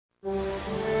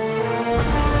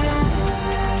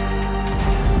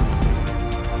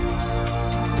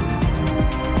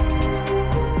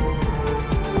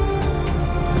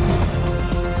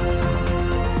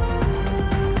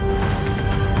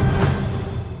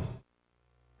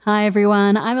Hi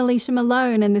everyone, I'm Alicia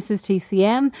Malone and this is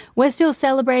TCM. We're still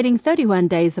celebrating 31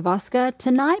 days of Oscar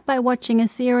tonight by watching a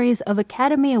series of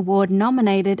Academy Award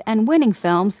nominated and winning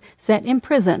films set in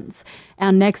prisons.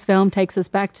 Our next film takes us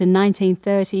back to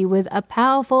 1930 with a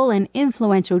powerful and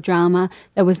influential drama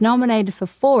that was nominated for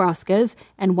 4 Oscars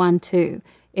and won 2.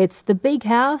 It's The Big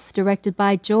House, directed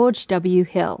by George W.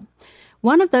 Hill.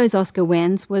 One of those Oscar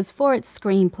wins was for its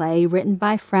screenplay written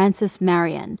by Frances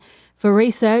Marion. For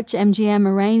research, MGM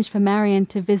arranged for Marion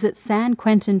to visit San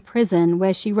Quentin Prison,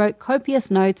 where she wrote copious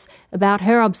notes about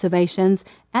her observations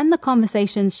and the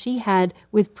conversations she had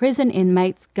with prison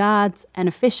inmates, guards, and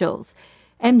officials.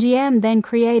 MGM then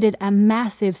created a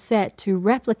massive set to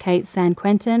replicate San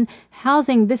Quentin,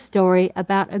 housing this story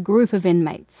about a group of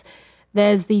inmates.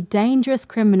 There's the dangerous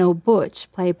criminal Butch,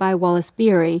 played by Wallace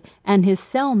Beery, and his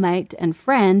cellmate and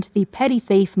friend, the petty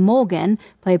thief Morgan,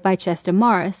 played by Chester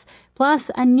Morris,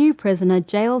 plus a new prisoner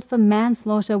jailed for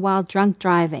manslaughter while drunk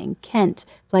driving, Kent,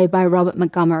 played by Robert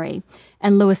Montgomery.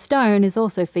 And Lewis Stone is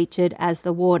also featured as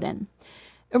the warden.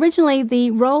 Originally,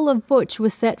 the role of Butch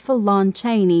was set for Lon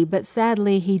Chaney, but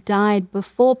sadly he died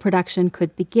before production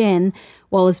could begin.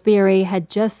 Wallace Beery had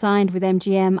just signed with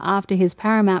MGM after his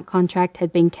Paramount contract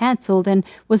had been cancelled and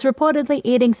was reportedly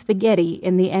eating spaghetti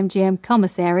in the MGM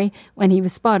commissary when he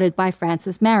was spotted by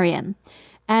Frances Marion.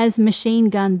 As Machine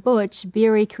Gun Butch,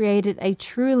 Beery created a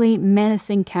truly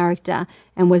menacing character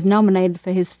and was nominated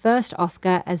for his first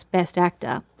Oscar as Best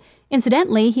Actor.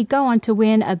 Incidentally, he'd go on to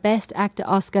win a Best Actor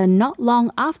Oscar not long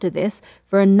after this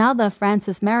for another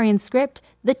Frances Marion script,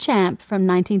 The Champ from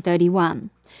 1931.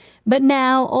 But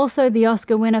now, also the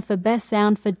Oscar winner for Best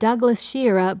Sound for Douglas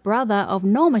Shearer, brother of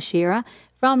Norma Shearer,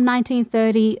 from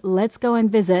 1930, let's go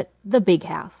and visit The Big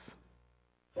House.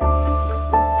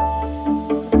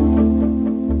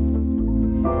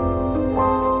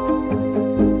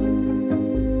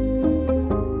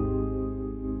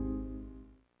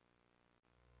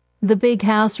 The Big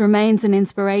House remains an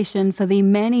inspiration for the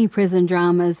many prison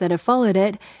dramas that have followed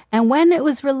it, and when it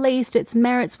was released, its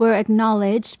merits were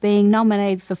acknowledged, being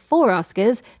nominated for 4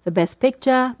 Oscars for Best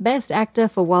Picture, Best Actor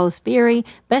for Wallace Beery,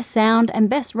 Best Sound, and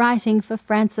Best Writing for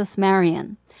Frances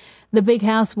Marion. The Big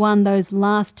House won those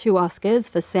last 2 Oscars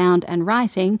for Sound and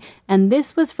Writing, and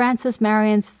this was Frances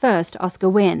Marion's first Oscar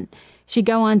win. She'd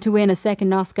go on to win a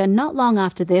second Oscar not long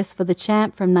after this for The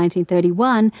Champ from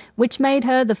 1931, which made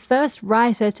her the first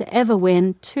writer to ever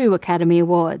win 2 Academy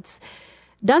Awards.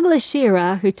 Douglas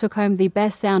Shearer, who took home the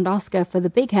Best Sound Oscar for The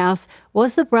Big House,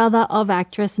 was the brother of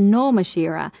actress Norma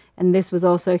Shearer, and this was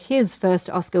also his first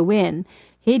Oscar win.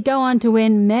 He'd go on to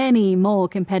win many more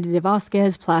competitive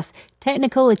Oscars, plus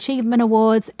Technical Achievement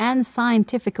Awards and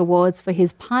Scientific Awards for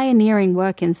his pioneering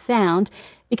work in sound,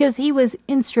 because he was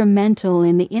instrumental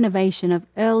in the innovation of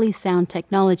early sound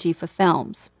technology for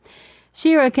films.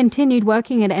 Shearer continued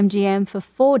working at MGM for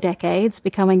 4 decades,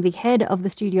 becoming the head of the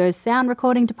studio's sound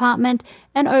recording department,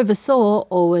 and oversaw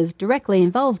or was directly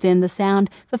involved in the sound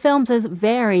for films as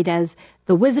varied as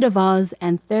The Wizard of Oz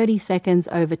and 30 Seconds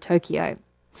Over Tokyo.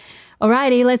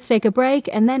 Alrighty, let's take a break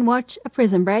and then watch A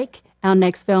Prison Break. Our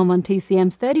next film on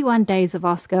TCM's 31 Days of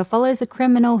Oscar follows a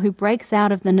criminal who breaks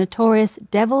out of the notorious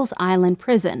Devil's Island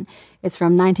prison. It's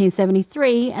from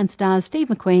 1973 and stars Steve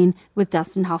McQueen with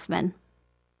Dustin Hoffman.